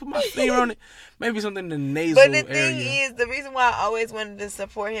can't put my finger on it. Maybe something in the nasal But the area. thing is, the reason why I always wanted to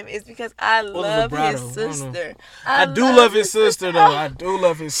support him is because I love his sister. I do love his sister, though. I do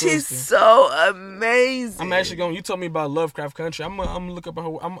love his sister. She's so amazing. I'm actually going. You told me about Lovecraft Country. I'm gonna look up her.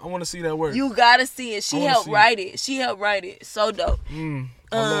 I want to see that work. You gotta see it. She helped write it. So dope. I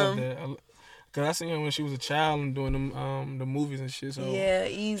love that. Cause I seen her when she was a child and doing them the movies and shit. So yeah,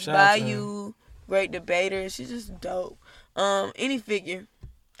 Eve's Bayou, Great Debater. She's just dope. Any figure.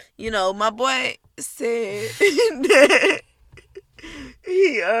 My boy said that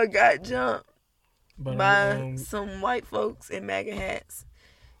he got jumped by some white folks in MAGA hats.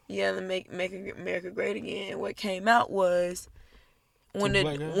 Yeah, to make America great again. What came out was when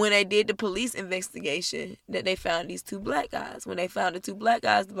they did the police investigation that they found these 2 black guys. When they found the 2 black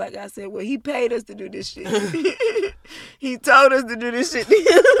guys, the black guy said, "Well, he paid us to do this shit. He told us to do this shit."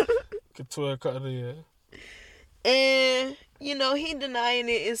 And he denying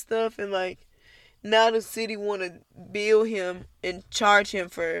it and stuff, and like now the city want to bill him and charge him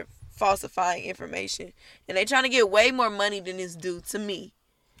for falsifying information, and they trying to get way more money than is due to me.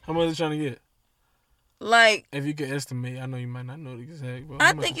 How much are they trying to get? Like, if you can estimate, I know you might not know the exact. But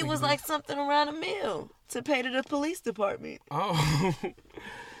I think it was like something around $1 million to pay to the police department. Oh,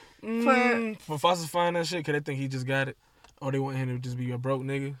 for falsifying that shit, cause they think he just got it. Or they want him to just be a broke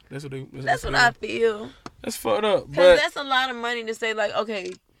nigga. That's what I feel. That's fucked up. Because that's a lot of money to say, like,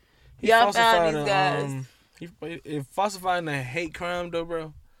 okay, y'all found these guys. If falsifying a hate crime, though,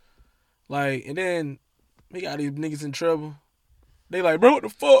 bro. Like, and then he got these niggas in trouble. They like, bro, what the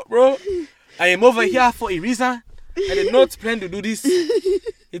fuck, bro? I am over here for a reason. I did not plan to do this.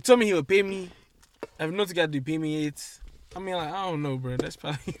 He told me he would pay me. I have not got to pay me it. I mean, like, I don't know, bro. That's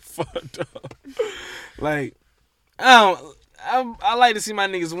probably fucked up. Like, I like to see my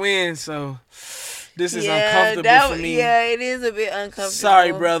niggas win, so this is uncomfortable for me. Yeah, it is a bit uncomfortable.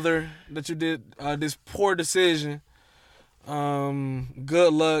 Sorry, brother, that you did this poor decision.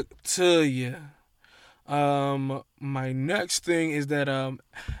 Good luck to you. My next thing is that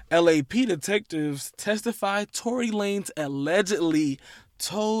LAP detectives testified Tory Lanez allegedly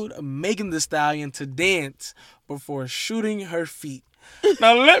told Megan Thee Stallion to dance before shooting her feet.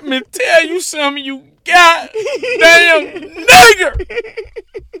 Now let me tell you something, you goddamn nigger.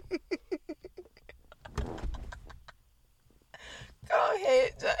 Go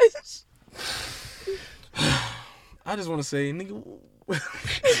ahead, Josh. I just want to say, nigga,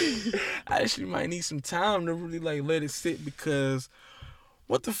 I actually might need some time to really like let it sit, because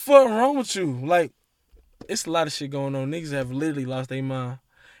what the fuck wrong with you? Like, it's a lot of shit going on. Niggas have literally lost their mind,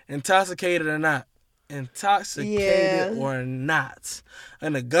 intoxicated or not. Or not,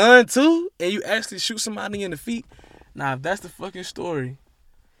 and a gun too, and you actually shoot somebody in the feet. Now, if that's the fucking story,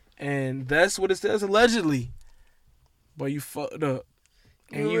 and that's what it says allegedly, boy, you fucked up,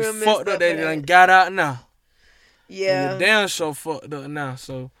 and you fucked up that you done got out now. Yeah, and you damn sure fucked up now.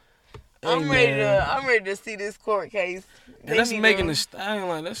 So I'm ready to see this court case. And that's Megan Thee Stallion,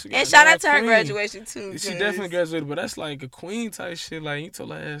 like that's. And shout out to her graduation too. She definitely graduated, but that's like a queen type shit. Like, you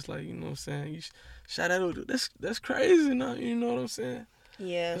told her ass, like, you know what I'm saying. You shout out, that's crazy. Now you know what I'm saying.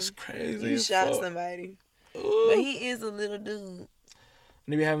 Yeah, that's crazy. You shot somebody, but he is a little dude.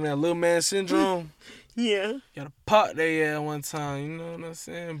 They be having that little man syndrome. Yeah, gotta pop their ass one time. You know what I'm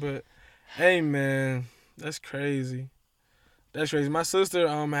saying. But hey, man, that's crazy. That's crazy. My sister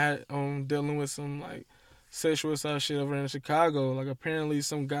had dealing with some like sexual assault shit over in Chicago. Like, apparently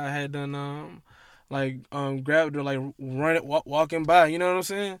some guy had done grabbed her, like walking by. You know what I'm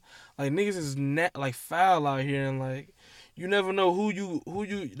saying? Like, niggas is like foul out here, and like you never know who you.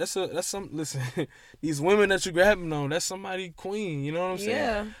 That's some. Listen, these women that you grabbing on, that's somebody queen. You know what I'm saying?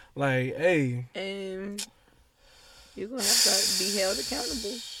 Yeah. Like, hey. And you're gonna have to be held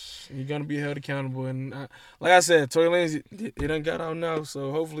accountable. You're gonna be held accountable, and like I said, Tory Lanez, they done got out now,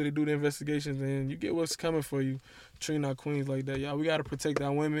 so hopefully they do the investigations and you get what's coming for you. Treating our queens like that, y'all. We gotta protect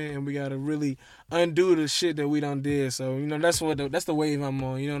our women, and we gotta really undo the shit that we done did. So, you know, that's the wave I'm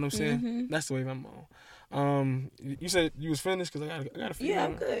on. You know what I'm saying? Mm-hmm. That's the wave I'm on. You said you was finished, cause I got a few. Yeah,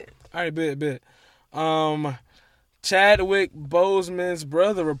 I'm good. All right, bet. Chadwick Boseman's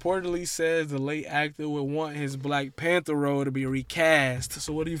brother reportedly says the late actor would want his Black Panther role to be recast.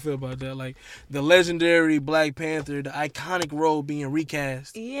 So what do you feel about that? Like, the legendary Black Panther, the iconic role being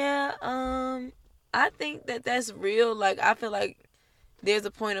recast. Yeah, I think that's real. Like, I feel like there's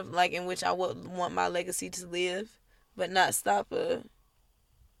a point of, like, in which I would want my legacy to live, but not stop a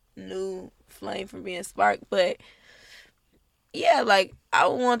new flame from being sparked. But yeah, like I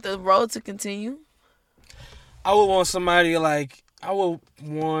would want the road to continue. I would want somebody like, I would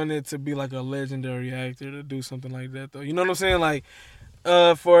want it to be like a legendary actor to do something like that though. You know what I'm saying? Like,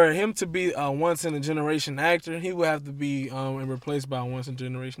 for him to be a once in a generation actor, he would have to be replaced by a once in a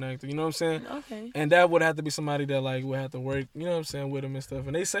generation actor. You know what I'm saying? Okay. And that would have to be somebody that like would have to work. You know what I'm saying, with him and stuff.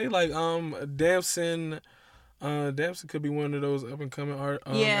 And they say like Damson could be one of those up and coming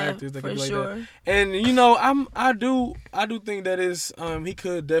actors that for could be like sure. that. And you know, I do think that is he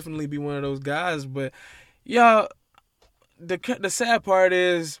could definitely be one of those guys. But y'all, the sad part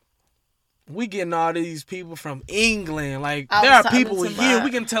is, we getting all these people from England. Like, there are people here.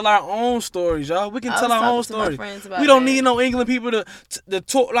 We can tell our own stories, y'all. We can tell our own stories. We don't need no England people to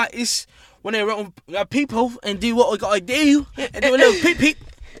talk like it's when they wrote people and do what we gotta do and do a little peep peep.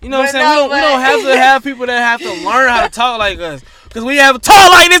 You know what I'm saying? We don't have to have people that have to learn how to talk like us. Because we have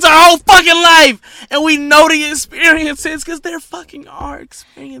talked like this our whole fucking life. And we know the experiences because they're fucking our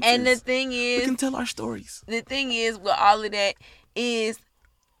experiences. And the thing is, we can tell our stories. The thing is with all of that is,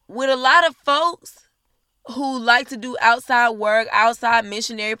 with a lot of folks who like to do outside work, outside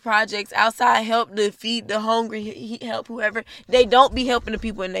missionary projects, outside help to feed the hungry, help whoever, they don't be helping the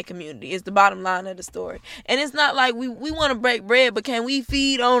people in their community. It's the bottom line of the story. And it's not like we want to break bread, but can we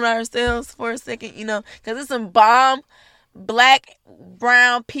feed on ourselves for a second, you know? Because it's some bomb, black,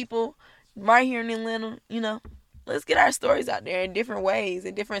 brown people right here in Atlanta, you know? Let's get our stories out there in different ways,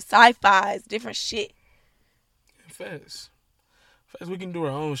 in different sci-fis, different shit. Facts. We can do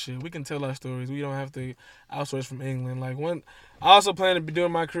our own shit. We can tell our stories. We don't have to outsource from England. Like, I also plan to be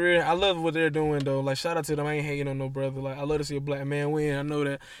doing my career. I love what they're doing though. Like, shout out to them. I ain't hating on no brother. Like, I love to see a black man win. I know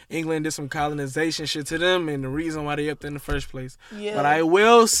that England did some colonization shit to them and the reason why they up there in the first place. Yeah. But I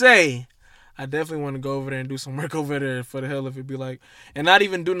will say, I definitely want to go over there and do some work over there for the hell of it. Be like, and not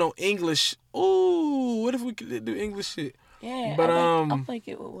even do no English. Ooh, what if we could do English shit? Yeah, but I'll think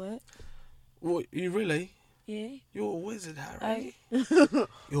it with what? What, you really? Yeah. You're a wizard, Harry.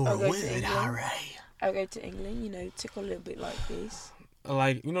 You're a wizard, Harry. I go to England, you know, tickle a little bit like this.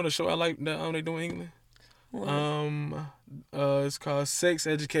 Like, you know the show I like that they do in England? What? It's called Sex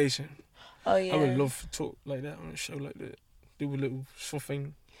Education. Oh, yeah. I would love to talk like that on a show like that. Do a little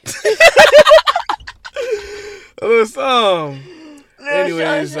something.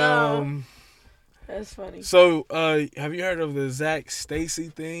 Anyways, that's funny. So, have you heard of the Zach Stacy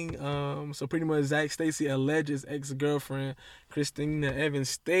thing? So pretty much Zach Stacy alleges ex-girlfriend Christina Evans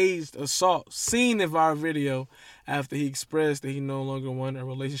staged assault, seen in our video after he expressed that he no longer wanted a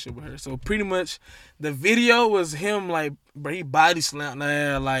relationship with her. So pretty much the video was him like, bro, he body slammed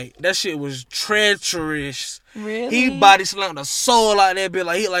her. Like, that shit was treacherous. Really? He body slammed the soul out that bitch.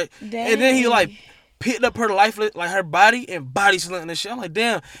 Like, he like, Dang. and then he like picked up her lifeless, like her body, and body slammed that shit. I'm like,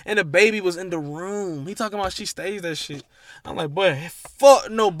 damn. And the baby was in the room. He talking about she staged that shit. I'm like, boy, fuck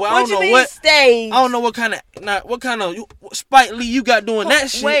no, boy. I don't know what stage? I don't know what kind of Spike Lee you got doing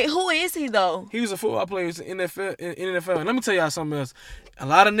that shit. Wait, who is he though? He was a football player. He was in NFL. And let me tell y'all something else. A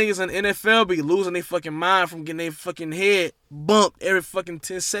lot of niggas in the NFL be losing their fucking mind from getting their fucking head bumped every fucking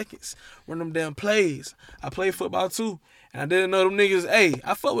 10 seconds when them damn plays. I play football too. And I didn't know them niggas, hey,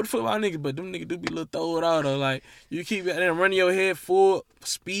 I fuck with football niggas, but them niggas do be a little throwed out though. Like, you keep running your head full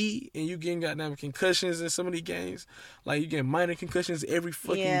speed and you getting goddamn concussions in some of these games. Like, you getting minor concussions every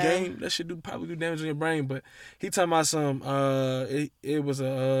fucking game. That shit probably do damage in your brain. But he talking about some, it was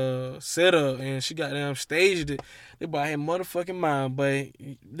a setup and she goddamn staged it. They boy had motherfucking mind, but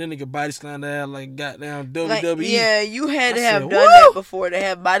that nigga body slammed her like goddamn WWE. Like, yeah, you had to have done that before to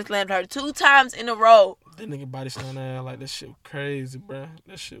have body slammed her 2 times in a row. That nigga body slammed her like that shit was crazy, bro.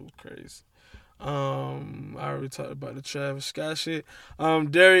 That shit was crazy. I already talked about the Travis Scott shit.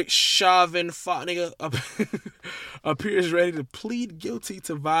 Derek Chauvin nigga appears ready to plead guilty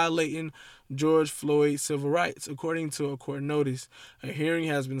to violating George Floyd's civil rights, according to a court notice. A hearing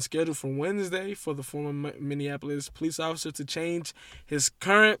has been scheduled for Wednesday for the former Minneapolis police officer to change his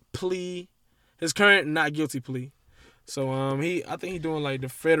current not guilty plea. So I think he's doing like the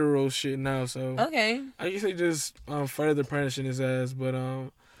federal shit now. So okay, I guess they just further punishing his ass, but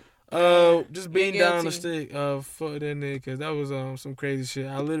just being down the stick fuck that nigga, because that was some crazy shit.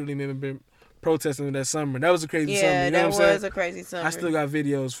 I literally remember protesting that summer. That was a crazy summer. You know that what I'm saying? was a crazy summer. I still got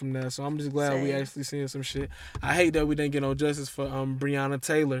videos from that, so I'm just glad we actually seeing some shit. I hate that we didn't get no justice for Breonna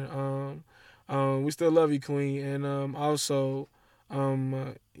Taylor. We still love you, Queen, and also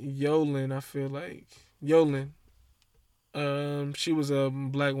Yolan. I feel like Yolan. She was a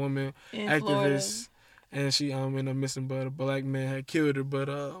black woman activist, Florida. And she ended up missing, but a black man had killed her. But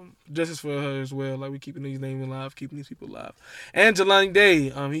justice for her as well. Like, we keeping these names alive, keeping these people alive. And Jelani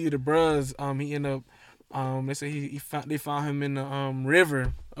Day, he the bros. He ended up They say they found him in the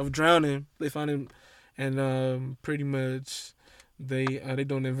river of drowning. They found him, and pretty much they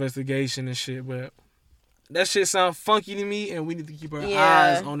doing the investigation and shit. But that shit sound funky to me, and we need to keep our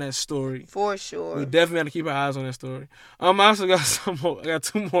eyes on that story. For sure. We definitely got to keep our eyes on that story. I also got some more. I got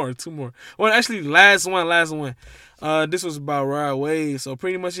two more. Well, actually, last one. This was about Rod Wave. So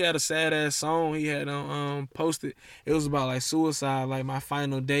pretty much he had a sad ass song he had posted. It was about like suicide, like my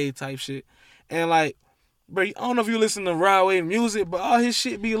final day type shit. And like, bro, I don't know if you listen to Rod Wave music, but all his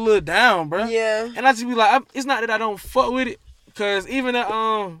shit be a little down, bro. Yeah. And I just be like, it's not that I don't fuck with it, cause even that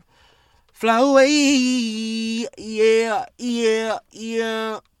Fly Away, yeah.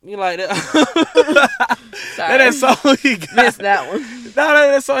 You like that? Sorry. That song he got. Missed that one.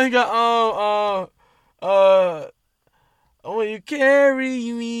 That song he got when you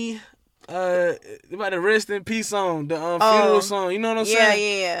carry me, about the rest in peace song, the funeral song. You know what I'm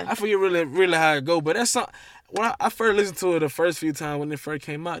saying? Yeah. I forget really how it go, but that song, when I first listened to it the first few times when it first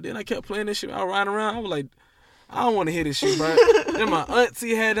came out, then I kept playing this shit. I was riding around. I was like, I don't want to hear this shit, bro. Then my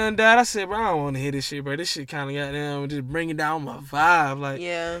auntie had done died. I said, bro, I don't want to hear this shit, bro. This shit kind of goddamn just bringing down my vibe, like.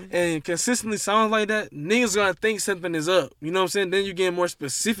 Yeah. And consistently songs like that, niggas gonna think something is up. You know what I'm saying? Then you get more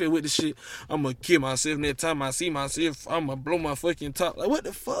specific with the shit. I'm gonna kill myself next time I see myself. I'm gonna blow my fucking top. Like, what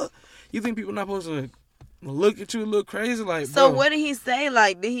the fuck? You think people not supposed to look at you a little crazy? Like, So bro, what did he say?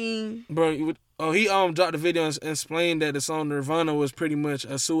 Like, did he? Bro, he dropped the video and explained that the song Nirvana was pretty much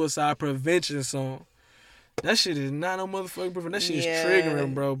a suicide prevention song. That shit is not no motherfucking prevention. That shit is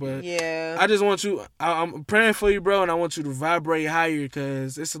triggering, bro. But yeah, I just want you. I'm praying for you, bro, and I want you to vibrate higher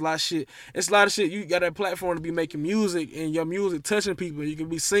because it's a lot of shit. It's a lot of shit. You got that platform to be making music and your music touching people. You can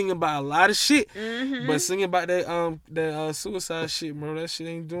be singing about a lot of shit, but singing about that suicide shit, bro. That shit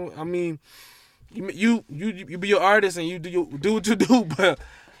ain't doing. I mean, you be your artist and you do what you do, but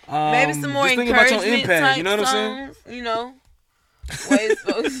maybe some more just think encouragement about your impact. type You know what songs, I'm saying? You know.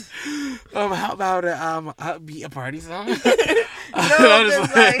 How about a be a party song? No,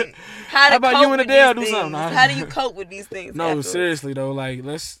 just like, how about cope you and with Adele these do something? things? How do you cope with these things? No, afterwards? seriously though, like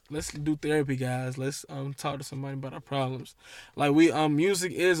let's do therapy, guys. Let's talk to somebody about our problems. Like we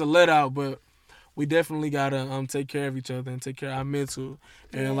music is a let out, but we definitely gotta take care of each other and take care of our mental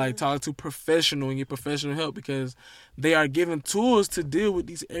and like talk to professional and get professional help because they are given tools to deal with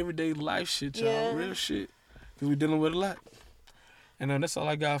these everyday life shit, y'all. Yeah. Real shit. Because we're dealing with a lot. And that's all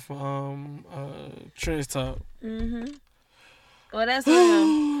I got for Trends Talk. Well, that's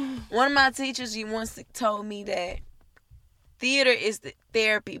one of my teachers. He once told me that theater is the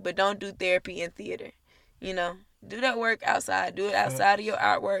therapy, but don't do therapy in theater. You know, do that work outside. Do it outside of your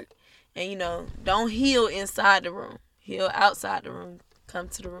artwork, and you know, don't heal inside the room. Heal outside the room. Come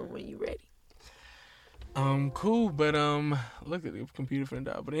to the room when you're ready. Cool, but look at the computer for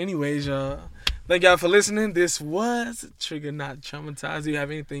the But anyways, y'all, thank y'all for listening. This was Trigger Not Traumatized. Do you have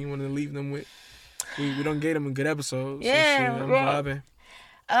anything you want to leave them with? We don't get them in good episodes. Yeah, so bro.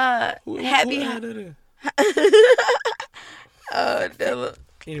 I'm Happy.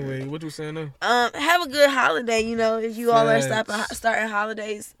 Anyway, what you saying now? Have a good holiday. You know, if you all are Facts. starting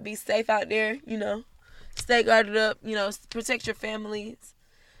holidays, be safe out there. You know, stay guarded up. You know, protect your families.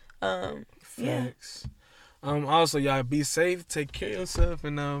 Yeah. Facts. Also, y'all be safe, take care of yourself,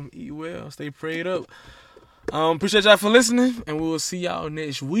 and eat well, stay prayed up. Appreciate y'all for listening, and we will see y'all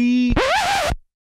next week.